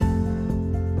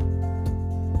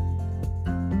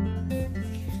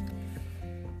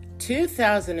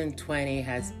2020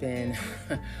 has been,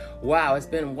 wow, it's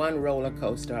been one roller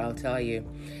coaster, I'll tell you.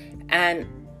 And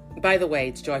by the way,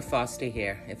 it's Joy Foster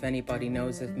here, if anybody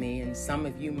knows of me, and some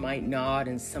of you might not,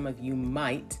 and some of you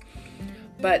might.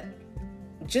 But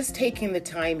just taking the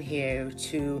time here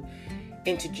to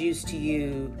introduce to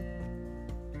you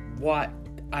what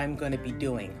I'm going to be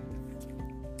doing.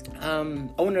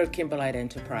 Owner of Kimberlite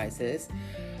Enterprises,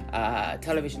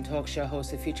 television talk show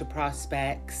host of Future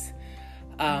Prospects,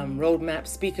 Roadmap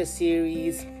Speaker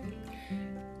Series.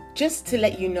 Just to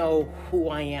let you know who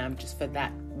I am, just for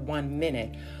that 1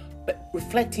 minute. But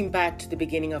reflecting back to the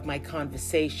beginning of my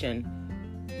conversation,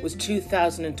 was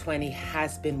 2020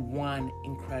 has been one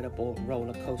incredible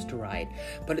roller coaster ride.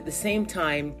 But at the same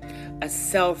time, a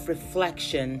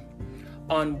self-reflection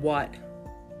on what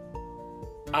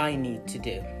I need to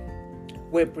do.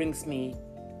 Where it brings me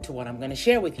to what I'm going to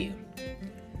share with you.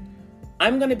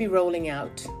 I'm going to be rolling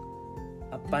out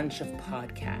a bunch of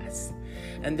podcasts.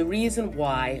 And the reason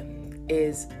why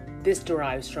is this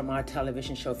derives from our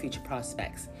television show, Future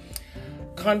Prospects.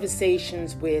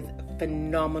 Conversations with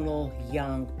phenomenal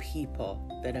young people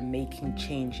that are making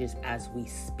changes as we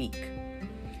speak,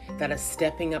 that are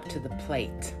stepping up to the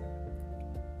plate.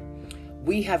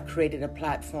 We have created a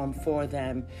platform for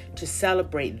them to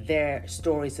celebrate their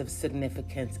stories of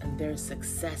significance and their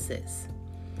successes.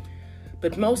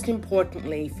 But most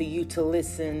importantly, for you to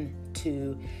listen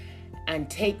to and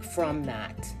take from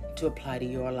that to apply to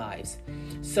your lives.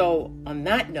 So on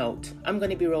that note, I'm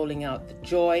going to be rolling out the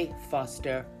Joy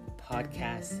Foster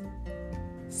podcast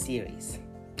series.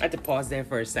 I had to pause there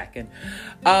for a second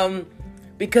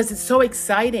because it's so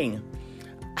exciting.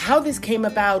 How this came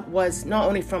about was not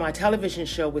only from our television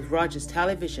show with Rogers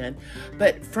Television,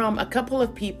 but from a couple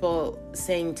of people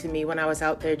saying to me when I was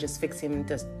out there just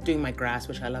doing my grass,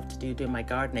 which I love to do, doing my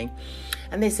gardening.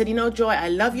 And they said, Joy, I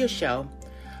love your show,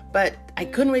 but I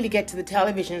couldn't really get to the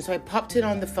television, so I popped it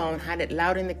on the phone, had it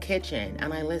loud in the kitchen,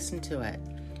 and I listened to it.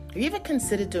 Have you ever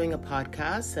considered doing a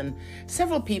podcast? And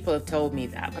several people have told me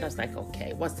that, but I was like,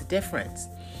 okay, what's the difference?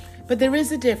 But there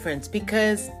is a difference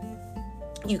because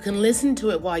you can listen to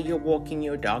it while you're walking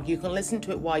your dog. You can listen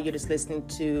to it while you're just listening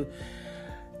to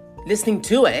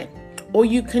it. Or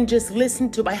you can just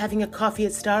listen to it by having a coffee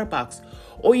at Starbucks.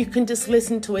 Or you can just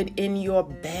listen to it in your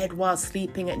bed while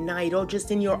sleeping at night, or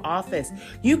just in your office.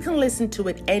 You can listen to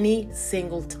it any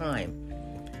single time.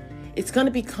 It's going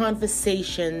to be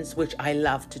conversations which I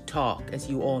love to talk, as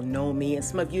you all know me, and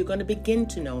some of you are going to begin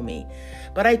to know me.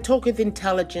 But I talk with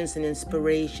intelligence and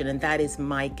inspiration, and that is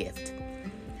my gift.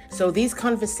 So these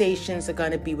conversations are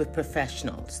going to be with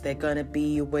professionals. They're going to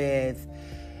be with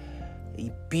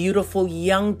beautiful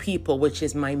young people, which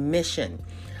is my mission,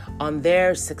 on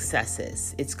their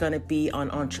successes. It's going to be on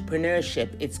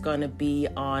entrepreneurship. It's going to be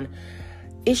on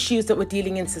issues that we're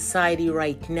dealing in society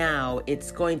right now.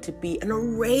 It's going to be an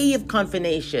array of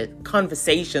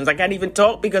conversations. I can't even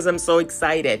talk because I'm so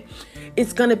excited.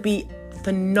 It's going to be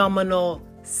phenomenal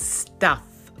stuff,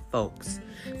 folks.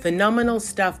 Phenomenal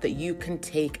stuff that you can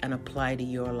take and apply to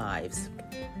your lives.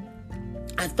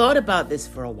 I thought about this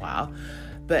for a while,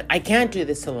 but I can't do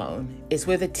this alone. It's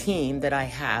with a team that I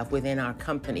have within our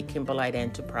company, Kimberlite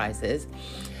Enterprises,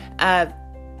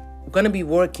 going to be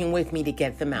working with me to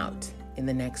get them out in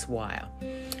the next while.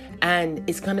 And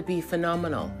it's going to be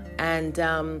phenomenal. And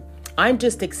I'm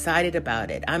just excited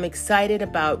about it. I'm excited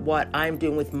about what I'm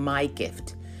doing with my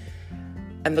gift.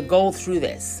 And the goal through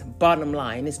this, bottom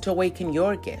line, is to awaken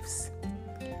your gifts.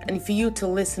 And for you to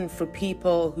listen for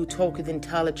people who talk with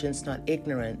intelligence, not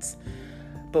ignorance,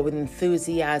 but with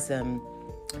enthusiasm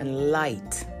and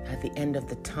light at the end of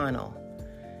the tunnel.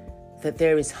 That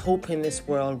there is hope in this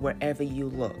world wherever you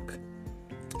look.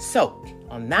 So,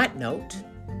 on that note,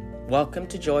 welcome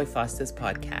to Joy Foster's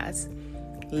podcast.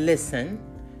 Listen,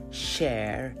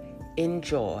 share,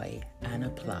 enjoy, and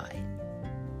apply.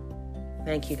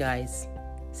 Thank you, guys.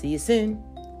 See you soon.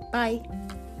 Bye.